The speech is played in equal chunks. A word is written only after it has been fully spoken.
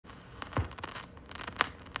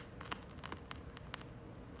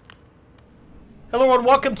Hello and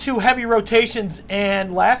welcome to Heavy Rotations.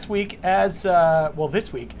 And last week,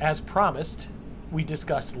 this week, as promised, we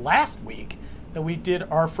discussed last week that we did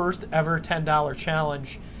our first ever $10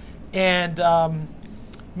 challenge. And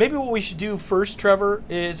maybe what we should do first, Trevor,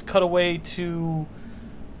 is cut away to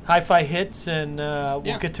Hi-Fi Hits, and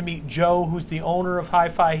we'll get to meet Joe, who's the owner of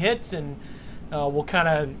Hi-Fi Hits, and we'll kind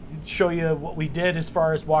of show you what we did as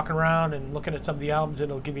far as walking around and looking at some of the albums,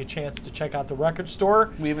 and it'll give you a chance to check out the record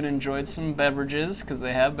store. We even enjoyed some beverages because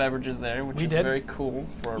they have beverages there, which is very cool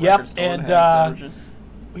for a record store and to have beverages.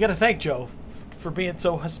 We got to thank Joe for being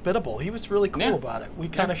so hospitable. He was really cool about it. We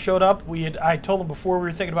kind of showed up. I told him before we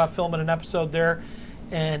were thinking about filming an episode there,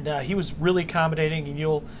 and he was really accommodating, and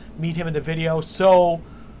you'll meet him in the video. So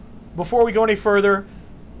before we go any further,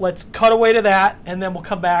 let's cut away to that, and then we'll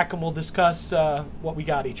come back and we'll discuss what we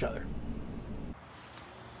got each other.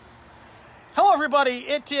 Hello, everybody.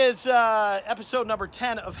 It is episode number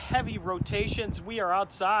 10 of Heavy Rotations. We are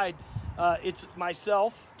outside. It's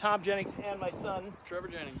myself, Thom Jennings, and my son, Trevor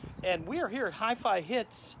Jennings. And we are here at Hi-Fi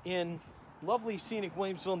Hits in lovely, scenic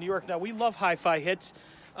Williamsville, New York. Now, we love Hi-Fi Hits.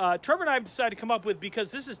 Trevor and I have decided to come up with,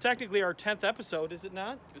 because this is technically our 10th episode, is it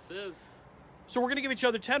not? This is. So we're going to give each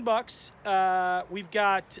other $10. We've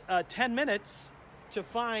got 10 minutes to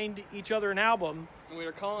find each other an album. And we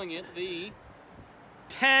are calling it the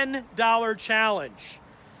 $10 challenge.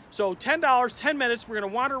 So $10, 10 minutes. We're going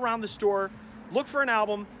to wander around the store, look for an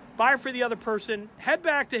album, buy it for the other person, head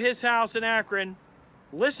back to his house in Akron,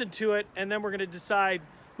 listen to it, and then we're going to decide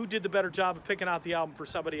who did the better job of picking out the album for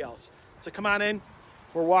somebody else. So come on in.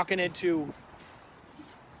 We're walking into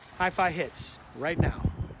Hi-Fi Hits right now.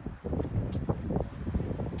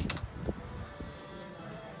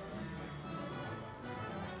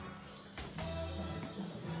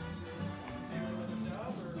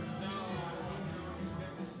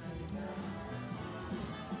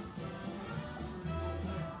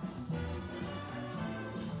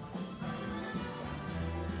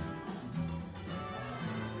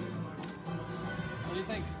 What do you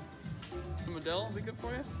think? Some Adele will be good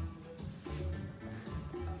for you?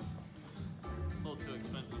 A little too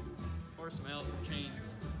expensive. Or some Alice in Chains.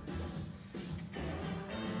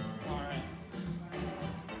 Alright.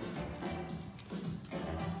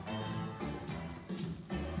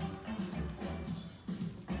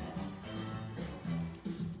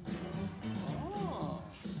 Oh!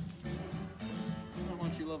 How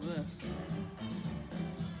much you love this?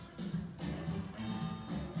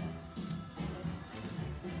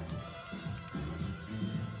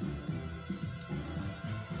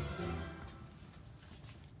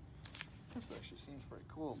 This actually seems pretty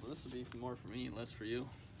cool, but this would be more for me and less for you.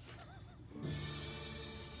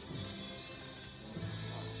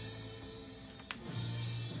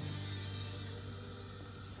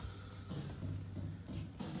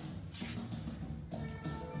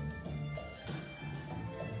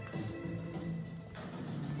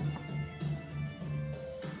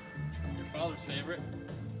 Your father's favorite.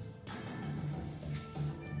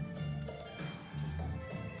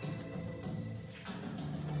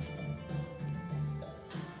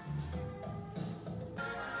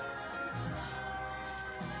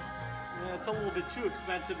 It's a little bit too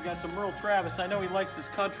expensive. We got some Merle Travis. I know he likes his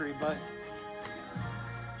country, but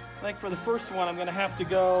I think for the first one, I'm going to have to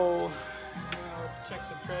go. Let's check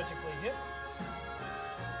some Tragically Hip.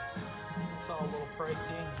 It's all a little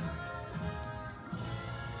pricey.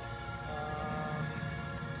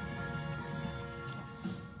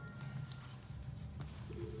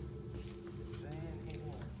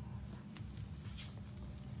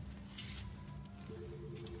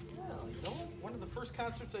 One of the first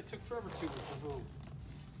concerts I took Trevor to was the Who.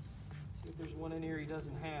 See if there's one in here he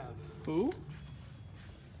doesn't have. Who?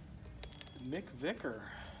 Mick Vicker.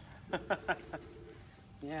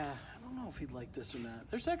 Yeah, I don't know if he'd like this or not.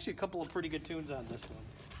 There's actually a couple of pretty good tunes on this one.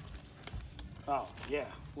 Oh, yeah.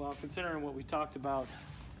 Well, considering what we talked about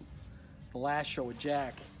the last show with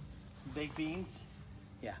Jack, baked beans,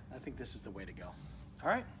 yeah, I think this is the way to go. All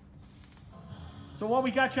right. So while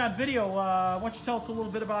we got you on video, why don't you tell us a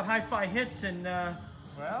little bit about Hi-Fi Hits and... Well,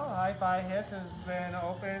 Hi-Fi Hits has been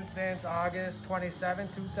open since August 27,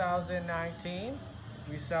 2019.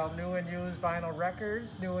 We sell new and used vinyl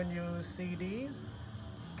records, new and used CDs,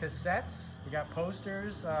 cassettes. We got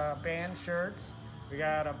posters, band shirts. We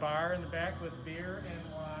got a bar in the back with beer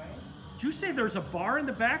and wine. Did you say there's a bar in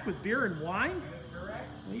the back with beer and wine? That is correct.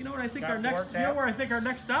 Well, you know what I think where I think our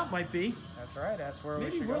next stop might be. That's right. That's where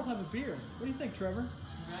Maybe we should we'll go. have a beer. What do you think, Trevor?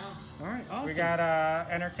 Yeah. All right, awesome. We got a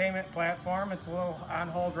entertainment platform. It's a little on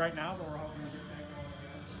hold right now, but we're hoping to get that going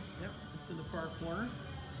again. Yep, it's in the far corner.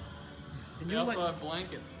 And We also have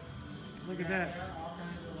blankets. Look at that. All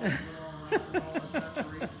kinds of little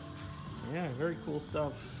Yeah, very cool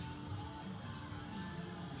stuff.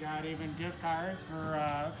 Got even gift cards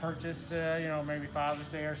for purchase, you know, maybe Father's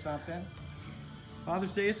Day or something.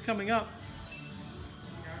 Father's Day is coming up.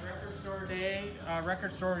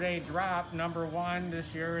 Record Store Day drop. Number 1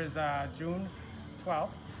 this year is June 12th.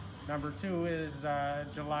 Number 2 is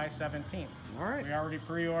July 17th. All right. We already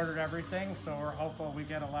pre-ordered everything, so we're hopeful we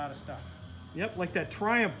get a lot of stuff. Yep, like that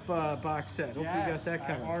Triumph box set. Hopefully you got that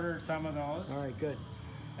coming. I ordered some of those. All right, good.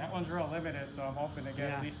 That one's real limited, so I'm hoping to get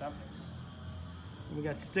at least something. We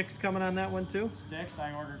got sticks coming on that one too? Sticks,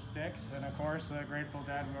 I ordered sticks, and of course Grateful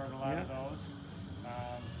Dead, we ordered a lot of those.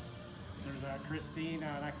 There's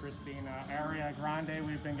Ariana Grande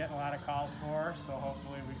we've been getting a lot of calls for, so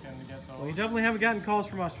hopefully we can get those. Well, you definitely haven't gotten calls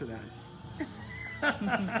from us for that.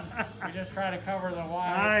 We just try to cover the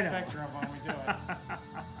wide spectrum when we do it.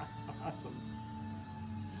 Awesome.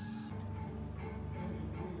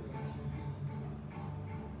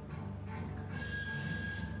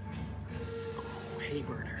 Hay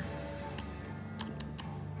burner.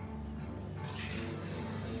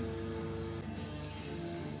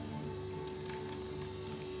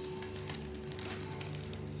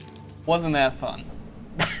 Wasn't that fun?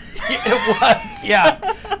 It was,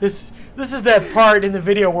 yeah. This is that part in the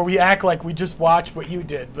video where we act like we just watched what you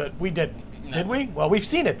did, but we didn't. No. Did we? Well, we've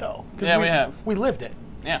seen it though. Yeah, we have. We lived it.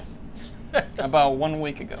 Yeah. About 1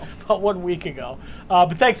 week ago. About 1 week ago.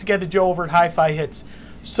 But thanks again to Joe over at Hi-Fi Hits.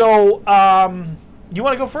 So, you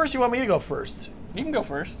want to go first? Or you want me to go first? You can go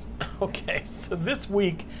first. Okay. So this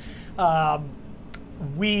week,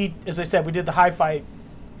 we, as I said, we did the Hi-Fi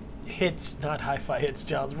Hits, not Hi-Fi Hits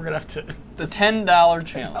challenge. We're gonna have to the $10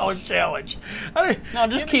 challenge. Oh, challenge. No,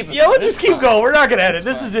 just keep it. Yeah, let's just keep going. We're not gonna edit.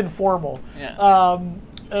 This is informal. Yeah.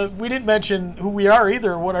 We didn't mention who we are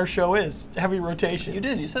either, or what our show is. Heavy Rotations. You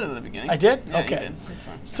did. You said it at the beginning. I did? Yeah, okay. You did. That's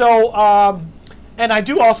fine. So, and I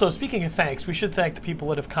do also, speaking of thanks, we should thank the people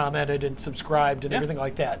that have commented and subscribed and everything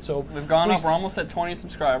like that. So we've gone up. We're almost at 20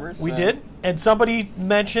 subscribers. We did. And somebody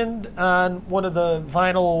mentioned on one of the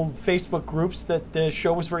vinyl Facebook groups that the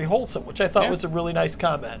show was very wholesome, which I thought was a really nice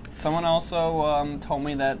comment. Someone also told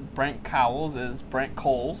me that Brent Cowles is Brent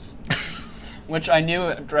Coles. Which I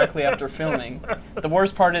knew directly after filming. The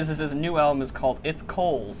worst part is his new album is called It's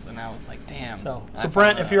Coles, and I was like, damn. So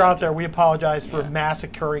Brent, if you're out there, we apologize for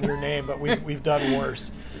massacring your name, but we've done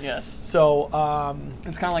worse. Yes. So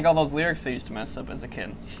it's kind of like all those lyrics I used to mess up as a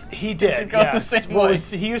kid. He did. Yes. The same way.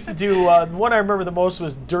 He used to do the one I remember the most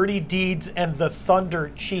was Dirty Deeds and the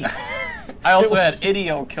Thunder Chief. I also had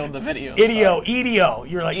Idio killed the video. Idio.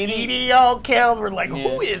 You're like, Idio killed. We're like,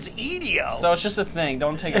 who is Idio? So it's just a thing.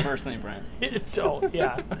 Don't take it personally, Brent. Don't,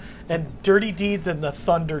 yeah. And Dirty Deeds and the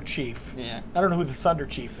Thunder Chief. Yeah. I don't know who the Thunder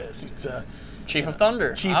Chief is. It's Chief of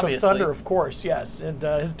Thunder, Chief obviously. of Thunder, of course, yes. And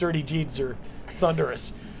his Dirty Deeds are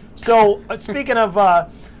thunderous. So speaking of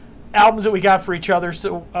albums that we got for each other,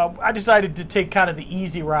 so I decided to take kind of the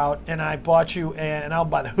easy route, and I bought you an album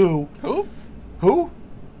by The Who. Who? Who?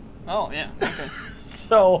 Oh, yeah. Okay.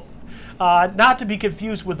 So, not to be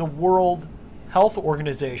confused with the World Health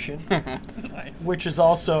Organization, nice. Which is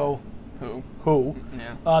also Who.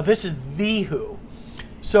 Yeah. This is The Who.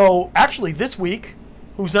 So, actually, this week,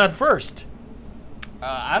 who's on first?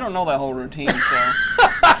 I don't know that whole routine, so.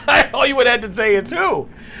 All you would have to say is who.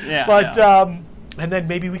 Yeah. But, and then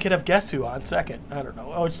maybe we could have Guess Who on second. I don't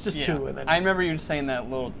know. Oh, it's just two. And then I remember you saying that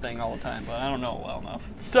little thing all the time, but I don't know it well enough.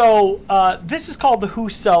 So this is called The Who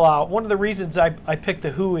Sellout. One of the reasons I picked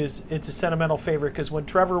The Who is it's a sentimental favorite because when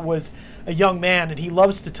Trevor was a young man and he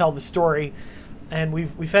loves to tell the story, and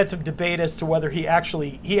we've had some debate as to whether he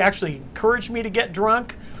actually encouraged me to get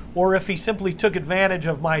drunk or if he simply took advantage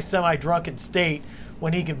of my semi-drunken state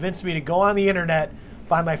when he convinced me to go on the internet,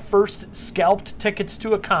 buy my first scalped tickets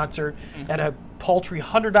to a concert at a paltry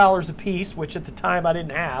 $100 a piece, which at the time I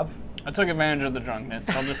didn't have. I took advantage of the drunkenness.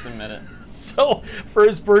 I'll just admit it. So for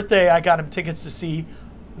his birthday, I got him tickets to see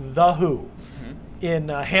The Who in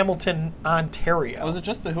Hamilton, Ontario. Was it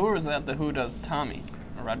just The Who, or was that The Who does Tommy?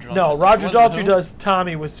 Or Roger Daltrey? No, Roger Daltrey does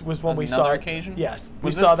Tommy was when we saw. Another occasion? Yes,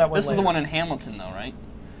 we saw that one. This later. is the one in Hamilton, though, right?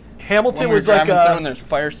 Hamilton when was like through and there's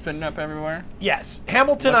fire spitting up everywhere. Yes,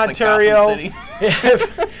 Hamilton, Ontario. Like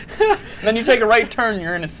then you take a right turn,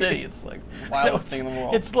 you're in a city. It's like the wildest thing in the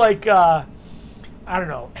world. It's like I don't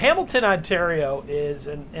know. Hamilton, Ontario is,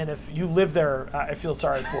 and if you live there, I feel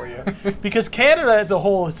sorry for you because Canada as a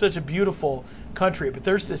whole is such a beautiful country, but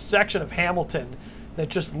there's this section of Hamilton that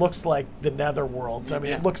just looks like the netherworlds. I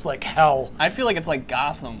mean, it looks like hell. I feel like it's like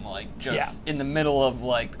Gotham, like just in the middle of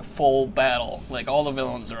like full battle. Like all the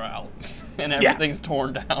villains are out. and everything's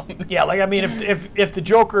torn down. Yeah, like I mean, if the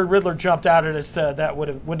Joker and Riddler jumped out at us, that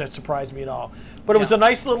wouldn't have surprised me at all. But it was a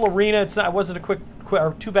nice little arena. It wasn't a quick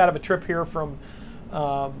or too bad of a trip here from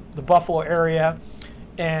the Buffalo area,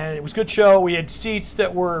 and it was a good show. We had seats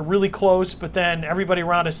that were really close, but then everybody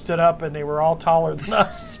around us stood up, and they were all taller than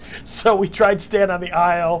us. So we tried to stand on the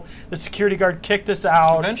aisle. The security guard kicked us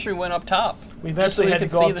out. Eventually went up top. We eventually had to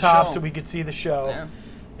go up top so we could see the show. Yeah.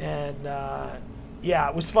 And yeah,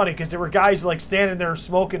 it was funny because there were guys like standing there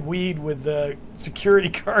smoking weed with the security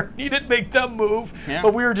guard. He didn't make them move,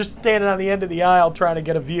 but we were just standing on the end of the aisle trying to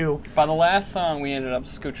get a view. By the last song, we ended up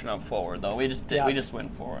scooching up forward, though. We just did. Yes. We just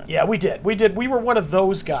went for it. Yeah, we did. We were one of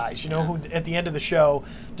those guys, you know, who at the end of the show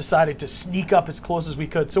decided to sneak up as close as we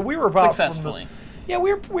could. So we were about successfully. Yeah,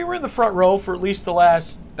 we were in the front row for at least the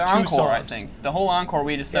last two encore, songs. I think. The whole encore,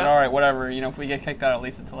 we just said, all right, whatever. You know, if we get kicked out, at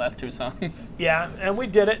least it's the last two songs. Yeah, and we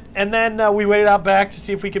did it. And then we waited out back to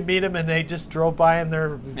see if we could meet them, and they just drove by in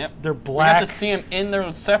their black. We got to see them in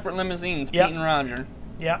their separate limousines, Pete and Roger.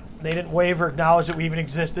 Yeah, they didn't wave or acknowledge that we even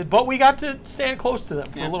existed, but we got to stand close to them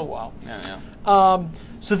for a little while.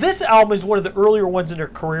 So this album is one of the earlier ones in their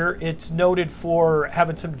career. It's noted for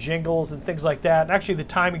having some jingles and things like that, and actually the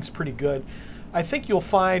timing's pretty good. I think you'll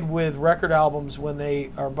find with record albums when they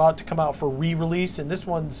are about to come out for re-release, and this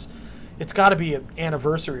one's, it's got to be an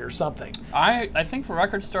anniversary or something. I think for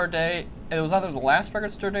Record Store Day, it was either the last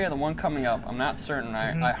Record Store Day or the one coming up. I'm not certain.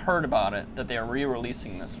 I heard about it, that they are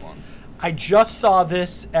re-releasing this one. I just saw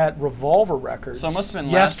this at Revolver Records. So it must have been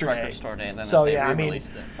yesterday. Last Record Store Day then that they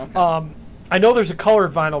re-released it. Okay. I know there's a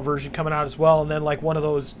colored vinyl version coming out as well, and then like one of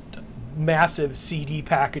those massive CD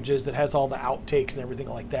packages that has all the outtakes and everything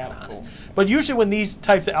like that on it. But usually when these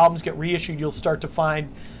types of albums get reissued, you'll start to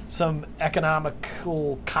find some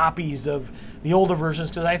economical copies of the older versions,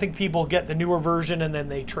 because I think people get the newer version and then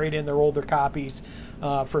they trade in their older copies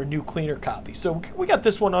for a new, cleaner copy. So we got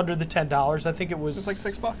this one under the $10. I think it was like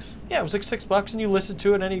 $6. Yeah, it was like $6, and you listened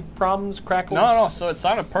to it. Any problems, crackles? No. So it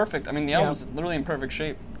sounded perfect. I mean, the album's literally in perfect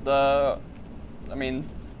shape.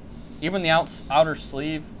 Even the outer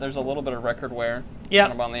sleeve, there's a little bit of record wear.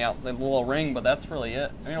 Kind of on the little ring, but that's really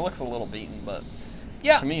it. I mean, it looks a little beaten, but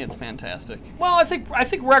to me, it's fantastic. Well, I think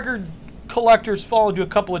record collectors fall into a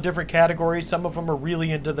couple of different categories. Some of them are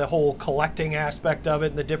really into the whole collecting aspect of it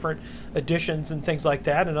and the different editions and things like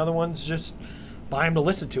that, and other ones just buy them to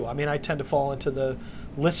listen to. I mean, I tend to fall into the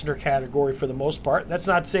listener category for the most part. That's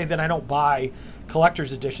not to say that I don't buy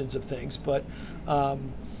collector's editions of things, but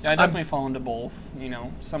I definitely fall into both. You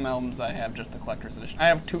know, some albums I have just the collector's edition. I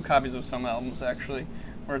have 2 copies of some albums, actually,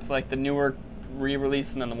 where it's like the newer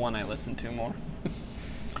re-release and then the one I listen to more.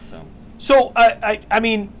 So I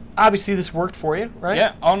mean, obviously this worked for you, right?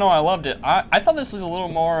 Yeah. Oh, no, I loved it. I thought this was a little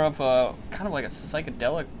more of a, kind of like a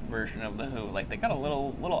psychedelic version of The Who. Like, they got a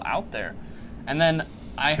little out there. And then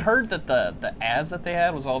I heard that the ads that they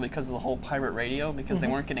had was all because of the whole pirate radio, because they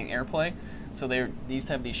weren't getting airplay. So they used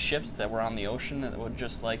to have these ships that were on the ocean that would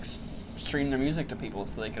just like stream their music to people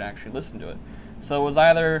so they could actually listen to it. So it was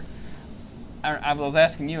either, I was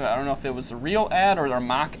asking you, I don't know if it was a real ad or a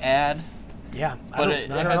mock ad. Yeah, but it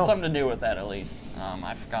had something to do with that at least.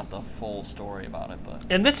 I forgot the full story about it, but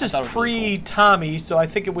and this is pre-Tommy, really cool. So I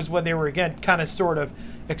think it was when they were again kind of sort of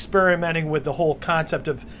experimenting with the whole concept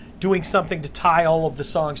of doing something to tie all of the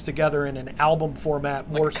songs together in an album format,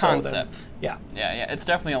 like more a concept. So than yeah. It's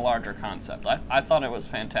definitely a larger concept. I thought it was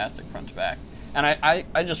fantastic front to back, and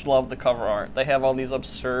I just love the cover art. They have all these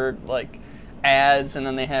absurd like ads, and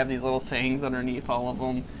then they have these little sayings underneath all of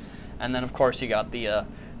them, and then of course you got the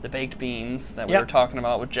baked beans that we were talking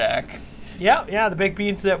about with Jack. Yeah, the baked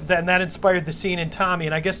beans that inspired the scene in Tommy,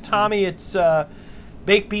 and I guess Tommy it's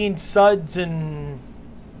baked beans, suds, and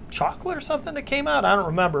chocolate or something that came out. I don't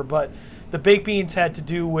remember, but the baked beans had to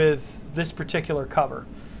do with this particular cover.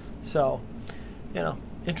 So, you know,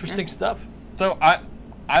 interesting stuff. So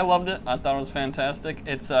I loved it. I thought it was fantastic.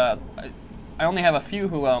 It's I only have a few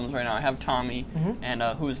Who albums right now. I have Tommy and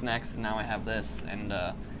Who's Next, and now I have this. And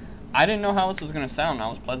I didn't know how this was going to sound. I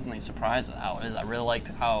was pleasantly surprised at how it is. I really liked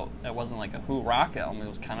how it wasn't like a Who rock album. It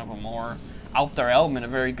was kind of a more out there album in a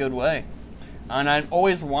very good way. And I've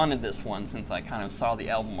always wanted this one since I kind of saw the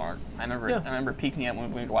album art. I remember peeking at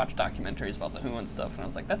when we'd watch documentaries about the Who and stuff, and I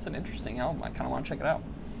was like, that's an interesting album. I kind of want to check it out.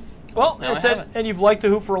 So well, and you've liked the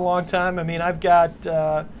Who for a long time. I mean, I've got,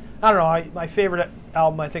 I don't know, my favorite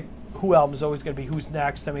album, I think, Who album is always going to be Who's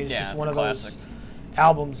Next. I mean, it's just one of those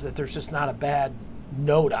albums that there's just not a bad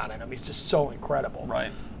note on it. I mean, it's just so incredible.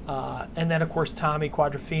 Right. And then of course Tommy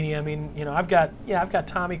Quadrophenia. I mean, you know, I've got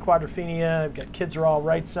Tommy Quadrophenia. I've got Kids Are All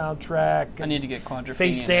Right soundtrack. I need to get Quadrophenia.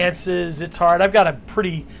 Face Dances. It's hard. I've got a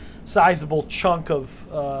pretty sizable chunk of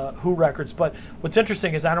Who records. But what's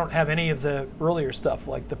interesting is I don't have any of the earlier stuff,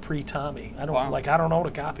 like the pre-Tommy. I don't I don't own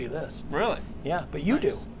a copy of this. Really? Yeah, but you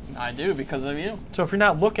do. I do, because of you. So if you're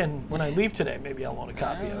not looking when I leave today, maybe I'll own a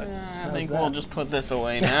copy of it. I think we'll just put this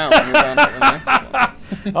away now and move on to the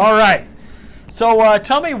next one. All right. So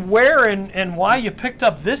tell me where and why you picked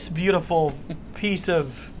up this beautiful piece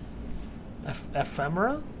of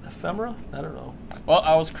ephemera? Ephemera? I don't know. Well,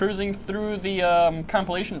 I was cruising through the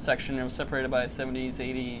compilation section. It was separated by 70s,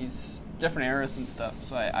 80s, different eras and stuff.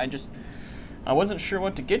 So I wasn't sure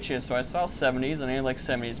what to get you, so I saw 70s, and I like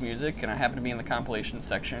 70s music, and I happened to be in the compilation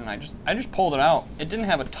section, and I just pulled it out. It didn't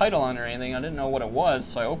have a title on it or anything. I didn't know what it was,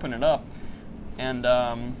 so I opened it up, and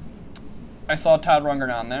I saw Todd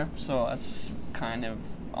Rundgren on there, so that's kind of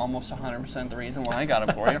almost 100% the reason why I got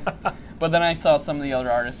it for you. But then I saw some of the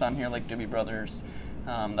other artists on here, like Doobie Brothers,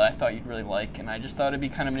 that I thought you'd really like, and I just thought it'd be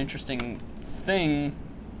kind of an interesting thing.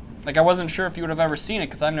 Like, I wasn't sure if you would have ever seen it,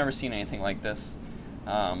 because I've never seen anything like this.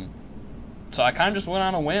 So I kind of just went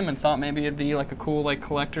on a whim and thought maybe it'd be like a cool like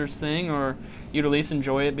collector's thing, or you'd at least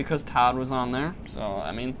enjoy it because Todd was on there. So,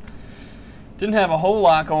 I mean, didn't have a whole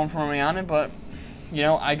lot going for me on it, but, you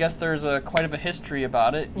know, I guess there's quite of a history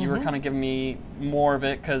about it. You were kind of giving me more of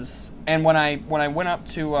it, and when I went up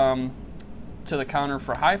to the counter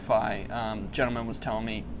for hi-fi, gentleman was telling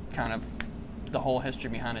me kind of the whole history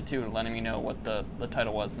behind it too, letting me know what the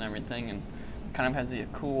title was and everything, and kind of has a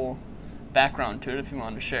cool background to it if you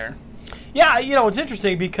wanted to share. Yeah, you know, it's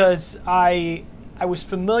interesting because I was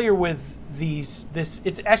familiar with this.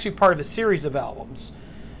 It's actually part of a series of albums,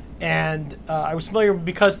 and I was familiar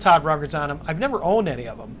because Todd Rundgren's on them. I've never owned any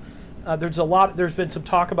of them. There's been some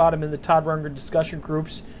talk about him in the Todd Rundgren discussion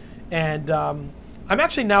groups, and I'm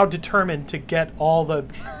actually now determined to get all the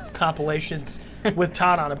compilations with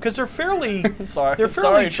Todd on them because they're fairly sorry,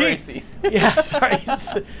 cheap. Tracy. Yeah, sorry.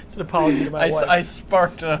 It's an apology to my wife. I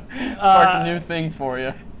sparked a new thing for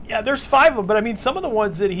you. Yeah, there's 5 of them, but I mean, some of the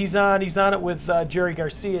ones that he's on it with Jerry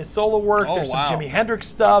Garcia's solo work. Oh, there's wow. some Jimi Hendrix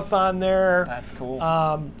stuff on there. That's cool.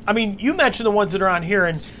 I mean, you mentioned the ones that are on here,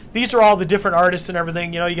 and these are all the different artists and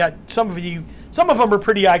everything. You know, you got some of them are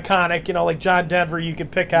pretty iconic. You know, like John Denver, you can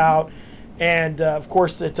pick out, and of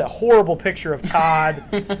course, it's a horrible picture of Todd.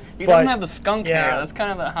 He doesn't have the skunk hair. That's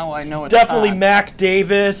kind of how I know it's definitely Todd. Mac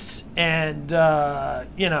Davis and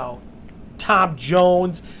you know, Tom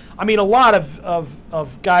Jones. I mean, a lot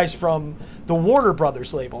of guys from the Warner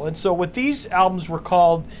Brothers label. And so what these albums were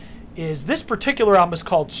called is, this particular album is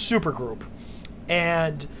called Supergroup.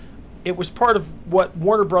 And it was part of what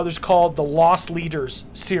Warner Brothers called the Lost Leaders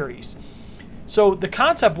series. So the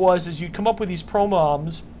concept is you'd come up with these promo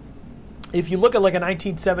albums. If you look at like a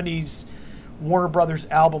 1970s Warner Brothers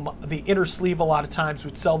album, the inner sleeve a lot of times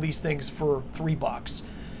would sell these things for $3.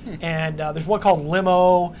 And there's one called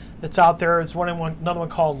Limo that's out there. There's another one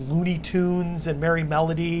called Looney Tunes and Merry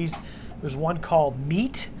Melodies. There's one called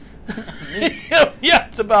Meat. Meat. Yeah,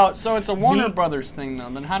 it's about. So it's a Warner Meat. Brothers thing, though.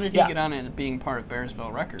 Then how did he get on it being part of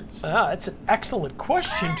Bearsville Records? That's an excellent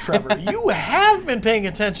question, Trevor. You have been paying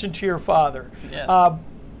attention to your father. Yes.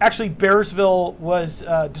 Actually, Bearsville was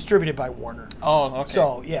distributed by Warner. Oh, okay.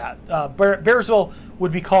 So, yeah, Bearsville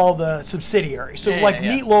would be called a subsidiary. So,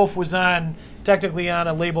 Meatloaf was technically on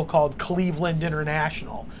a label called Cleveland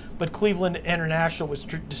International, but Cleveland International was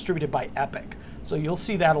distributed by Epic. So you'll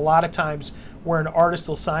see that a lot of times where an artist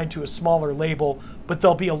will sign to a smaller label, but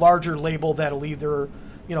there'll be a larger label that'll either,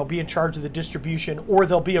 you know, be in charge of the distribution, or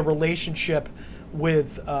there'll be a relationship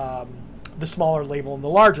with the smaller label and the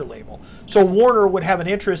larger label. So Warner would have an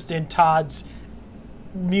interest in Todd's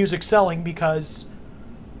music selling because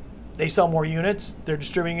they sell more units, they're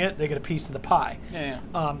distributing it, they get a piece of the pie.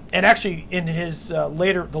 And actually, in his the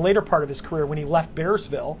later part of his career, when he left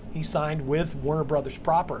Bearsville, he signed with Warner Brothers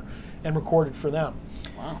proper and recorded for them.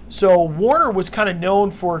 Wow. So Warner was kind of known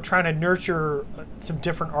for trying to nurture some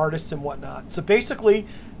different artists and whatnot. So basically,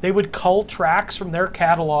 they would cull tracks from their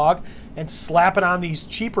catalog and slap it on these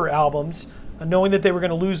cheaper albums, knowing that they were going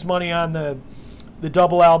to lose money on the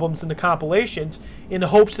double albums and the compilations, in the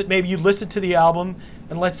hopes that maybe you listen to the album,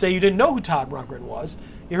 and let's say you didn't know who Todd Rundgren was.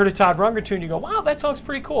 You heard a Todd Rundgren tune, you go, wow, that song's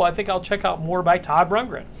pretty cool. I think I'll check out more by Todd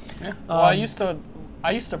Rundgren. Yeah. Well,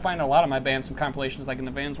 I used to find a lot of my bands from compilations, like in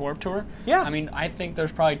the Vans Warped Tour. Yeah. I mean, I think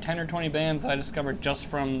there's probably 10 or 20 bands I discovered just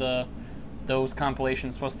from those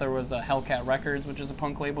compilations. Plus, there was Hellcat Records, which is a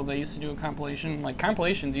punk label that used to do a compilation. Like,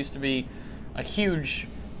 compilations used to be a huge,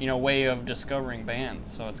 you know, way of discovering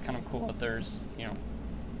bands. So it's kind of cool that there's, you know,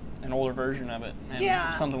 an older version of it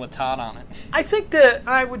and something with Todd on it. I think that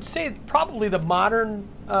I would say probably the modern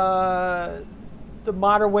the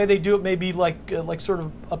modern way they do it may be like sort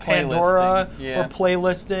of a Pandora or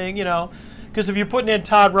playlisting, you know. Because if you're putting in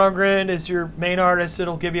Todd Rundgren as your main artist,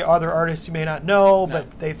 it'll give you other artists you may not know,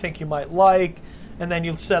 but they think you might like. And then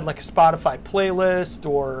you'll set like a Spotify playlist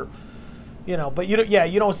or, you know, but you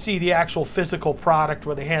don't see the actual physical product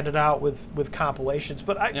where they hand it out with compilations.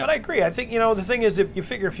 But I agree. I think, you know, the thing is, if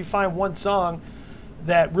you find one song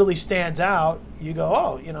that really stands out, you go,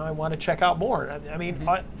 oh, you know, I want to check out more. I mean,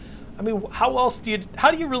 how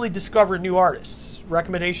do you really discover new artists?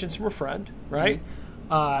 Recommendations from a friend, right?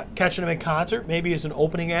 Catching them in concert, maybe as an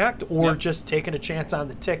opening act, or just taking a chance on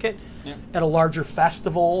the ticket at a larger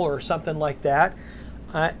festival or something like that.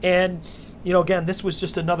 And, you know, again, this was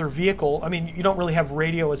just another vehicle. I mean, you don't really have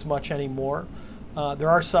radio as much anymore. There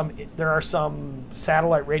are some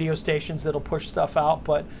satellite radio stations that'll push stuff out,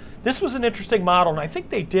 but this was an interesting model, and I think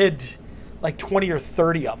they did like 20 or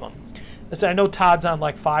 30 of them. I know Todd's on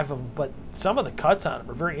like 5 of them, but some of the cuts on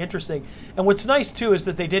them are very interesting. And what's nice too is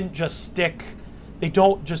that they don't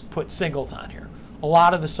just put singles on here. A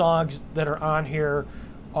lot of the songs that are on here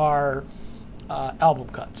are album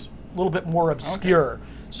cuts, a little bit more obscure. Okay.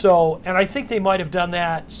 So, and I think they might have done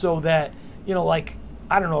that so that, you know, like,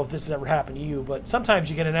 I don't know if this has ever happened to you, but sometimes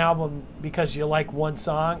you get an album because you like one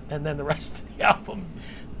song and then the rest of the album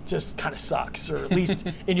just kind of sucks, or at least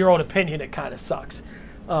in your own opinion, it kind of sucks.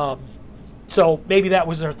 So maybe that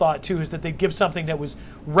was their thought too, is that they give something that was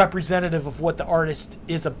representative of what the artist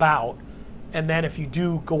is about. And then if you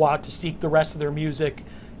do go out to seek the rest of their music,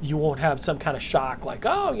 you won't have some kind of shock like,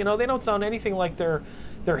 oh, you know, they don't sound anything like their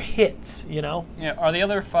hits, you know? Yeah. Are the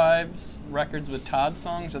other 5 records with Todd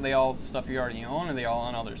songs, are they all stuff you already own? Are they all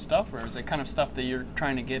on other stuff? Or is it kind of stuff that you're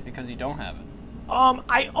trying to get because you don't have it?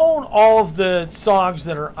 I own all of the songs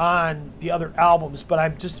that are on the other albums, but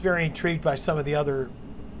I'm just very intrigued by some of the other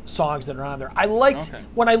songs that are on there. I liked,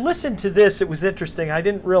 when I listened to this, it was interesting. I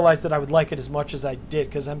didn't realize that I would like it as much as I did,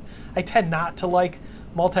 because I tend not to like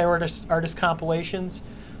multi-artist compilations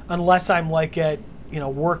unless I'm like at, you know,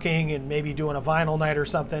 working and maybe doing a vinyl night or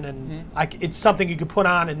something, and it's something you could put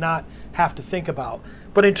on and not have to think about.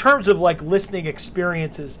 But in terms of like listening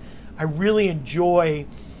experiences, I really enjoy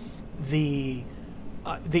the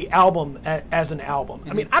album as an album.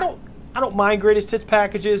 I mean, I don't mind greatest hits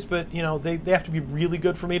packages, but you know, they have to be really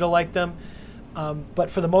good for me to like them. But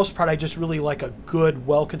for the most part, I just really like a good,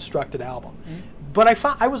 well-constructed album. But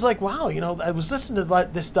I was like, wow, you know, I was listening to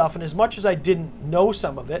this stuff, and as much as I didn't know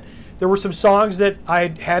some of it, there were some songs that I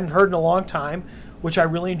hadn't heard in a long time, which I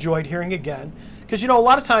really enjoyed hearing again. Because, you know, a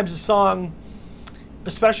lot of times a song,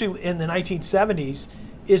 especially in the 1970s,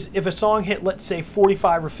 is if a song hit, let's say,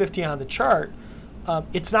 45 or 50 on the chart,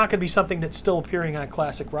 it's not going to be something that's still appearing on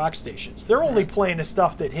classic rock stations. They're only playing the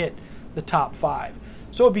stuff that hit the top 5.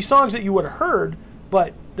 So it'd be songs that you would have heard,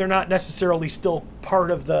 but they're not necessarily still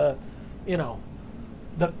part of the, you know,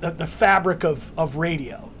 the fabric of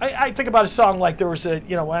radio. I think about a song like there was a,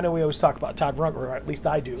 you know, I know we always talk about Todd Rundgren, or at least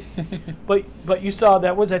I do, but you saw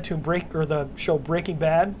that, was that tune the show Breaking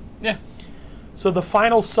Bad? Yeah. So the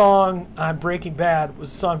final song on Breaking Bad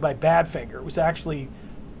was a song by Badfinger. It was actually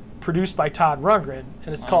produced by Todd Rundgren,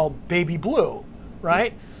 and it's called Baby Blue,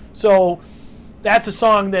 right? So that's a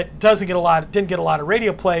song that didn't get a lot of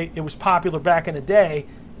radio play. It was popular back in the day.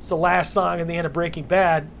 It's the last song in the end of Breaking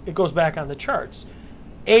Bad. It goes back on the charts.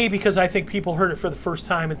 A, because I think people heard it for the first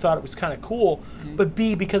time and thought it was kind of cool, but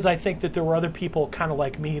B, because I think that there were other people kind of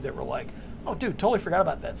like me that were like, oh, dude, totally forgot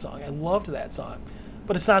about that song. I loved that song.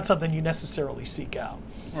 But it's not something you necessarily seek out.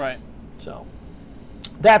 Right. So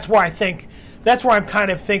that's why I'm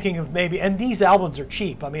kind of thinking of maybe, and these albums are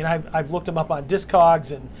cheap. I mean, I've looked them up on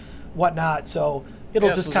Discogs and whatnot, so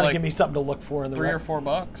it'll just kind of give me something to look for in the $3 or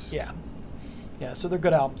 $4. Yeah. Yeah, so they're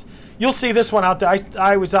good albums. You'll see this one out there.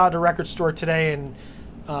 I was out at a record store today, and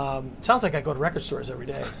it sounds like I go to record stores every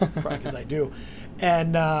day, probably because I do.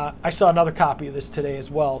 And I saw another copy of this today as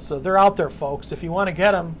well. So they're out there, folks. If you want to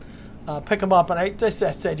get them, pick them up. And I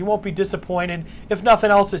said, you won't be disappointed. If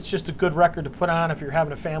nothing else, it's just a good record to put on if you're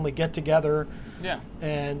having a family get-together. Yeah.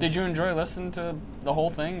 And did you enjoy listening to the whole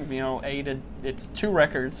thing? You know, it's 2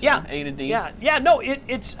 records. Yeah. A to D. Yeah. Yeah. No,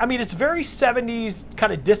 it's very 70s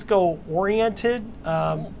kind of disco oriented.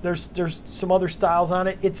 There's some other styles on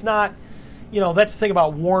it. It's not, you know, that's the thing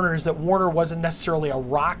about Warner, is that Warner wasn't necessarily a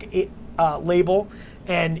rock label.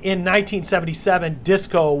 And in 1977,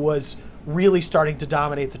 disco was really starting to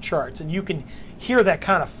dominate the charts. And you can hear that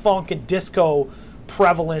kind of funk and disco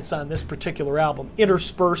prevalence on this particular album,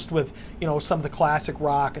 interspersed with, you know, some of the classic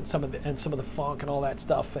rock and some of the funk and all that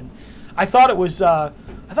stuff. And I thought it was a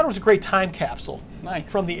great time capsule.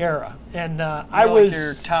 Nice. From the era, and I was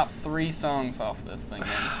your top 3 songs off this thing.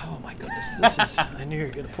 Oh my goodness, this is. I knew you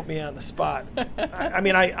were gonna put me on the spot. I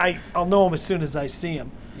mean, I'll know them as soon as I see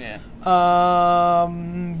them. Yeah.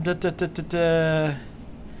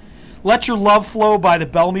 Let Your Love Flow by the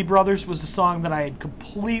Bellamy Brothers was a song that I had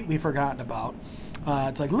completely forgotten about.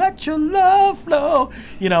 It's like, let your love flow.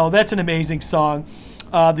 You know, that's an amazing song.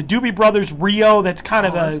 The Doobie Brothers, Rio, that's kind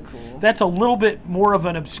of that's a little bit more of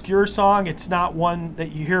an obscure song. It's not one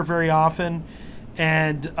that you hear very often.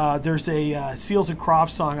 And there's a Seals and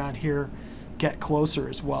Crofts song on here, Get Closer,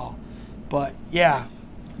 as well. But yeah,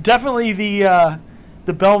 definitely the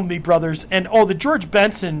Bellamy Brothers. And the George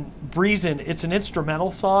Benson, Breezin', it's an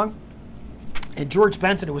instrumental song. And George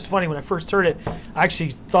Benson, it was funny when I first heard it, I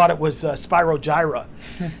actually thought it was Spyro Gyra.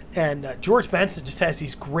 And George Benson just has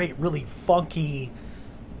these great, really funky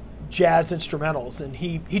jazz instrumentals, and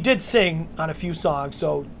he did sing on a few songs.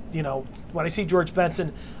 So, you know, when I see George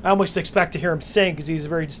Benson, I almost expect to hear him sing because he's a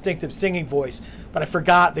very distinctive singing voice. But I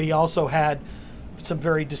forgot that he also had some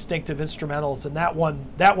very distinctive instrumentals. And that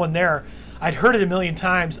one there, I'd heard it a million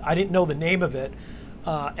times. I didn't know the name of it,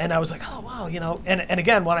 and I was like, oh wow, you know. And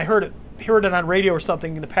again, when I heard it on radio or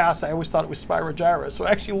something in the past, I always thought it was Spyro Gyra. So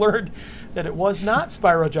I actually learned that it was not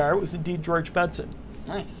Spyro Gyra. It was indeed George Benson.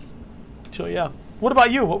 Nice. So yeah. What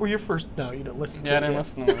about you? What were your first? No, you didn't listen to it. Yeah, I didn't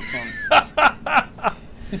listen to this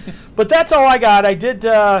one. But that's all I got. I did.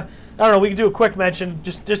 I don't know. We can do a quick mention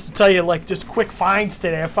just to tell you, like, just quick finds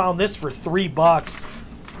today. I found this for $3.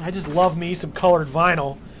 I just love me some colored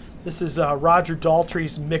vinyl. This is Roger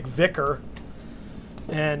Daltrey's McVicker,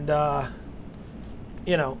 and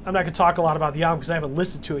you know, I'm not going to talk a lot about the album because I haven't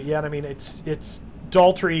listened to it yet. I mean, it's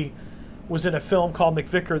Daltrey was in a film called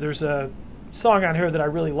McVicker. There's a song on here that I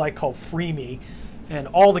really like called Free Me. And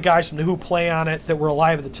all the guys from The Who play on it that were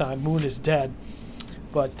alive at the time. Moon is dead.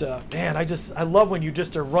 But, man, I love when you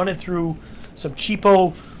just are running through some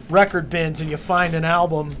cheapo record bins and you find an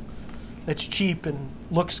album that's cheap and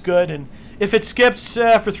looks good. And if it skips for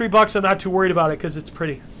 $3, I'm not too worried about it because it's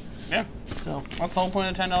pretty. Yeah. So that's the whole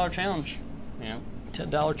point of $10 challenge. Yeah.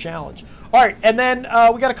 $10 challenge. All right, and then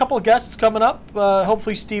we got a couple of guests coming up.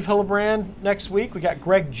 Hopefully Steve Hillebrand next week. We got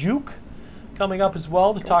Greg Juke coming up as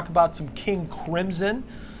well to talk about some King Crimson,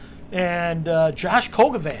 and Josh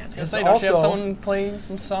Kogovan is also. Don't you have someone playing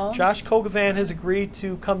some songs? Josh Kogovan has agreed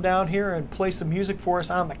to come down here and play some music for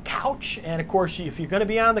us on the couch. And of course, if you're going to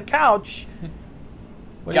be on the couch,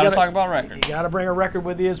 you got to talk about records. You got to bring a record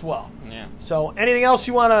with you as well. Yeah. So, anything else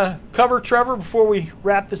you want to cover, Trevor, before we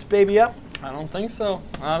wrap this baby up? I don't think so.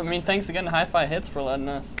 I mean, thanks again to Hi-Fi Hits for letting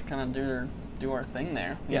us kind of do our thing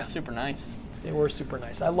there. It was super nice. They were super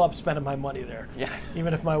nice. I love spending my money there. Yeah.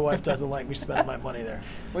 Even if my wife doesn't like me spending my money there.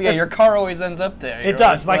 Well, yeah, your car always ends up there. It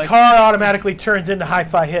does. My car automatically turns into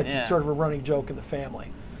Hi-Fi Hits. It's sort of a running joke in the family.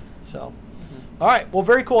 So, all right. Well,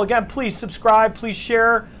 very cool. Again, please subscribe. Please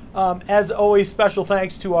share. As always, special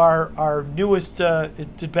thanks to our newest.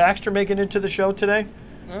 Did Baxter make it into the show today?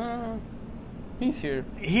 He's here.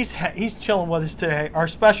 He's chilling with us today. Our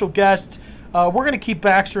special guest. We're going to keep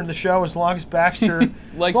Baxter in the show as long as Baxter,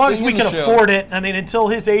 as long as we can afford it. I mean, until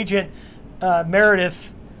his agent,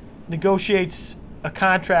 Meredith, negotiates a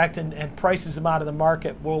contract and prices him out of the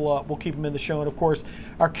market, we'll keep him in the show. And, of course,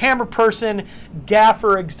 our camera person,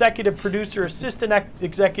 gaffer, executive producer, assistant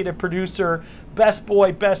executive producer, best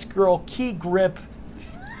boy, best girl, key grip,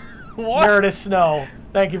 Meredith Snow.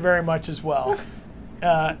 Thank you very much as well.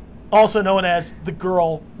 Also known as the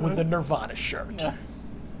girl with the Nirvana shirt. Yeah.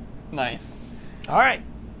 Nice. All right.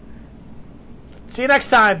 See you next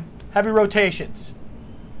time. Happy rotations.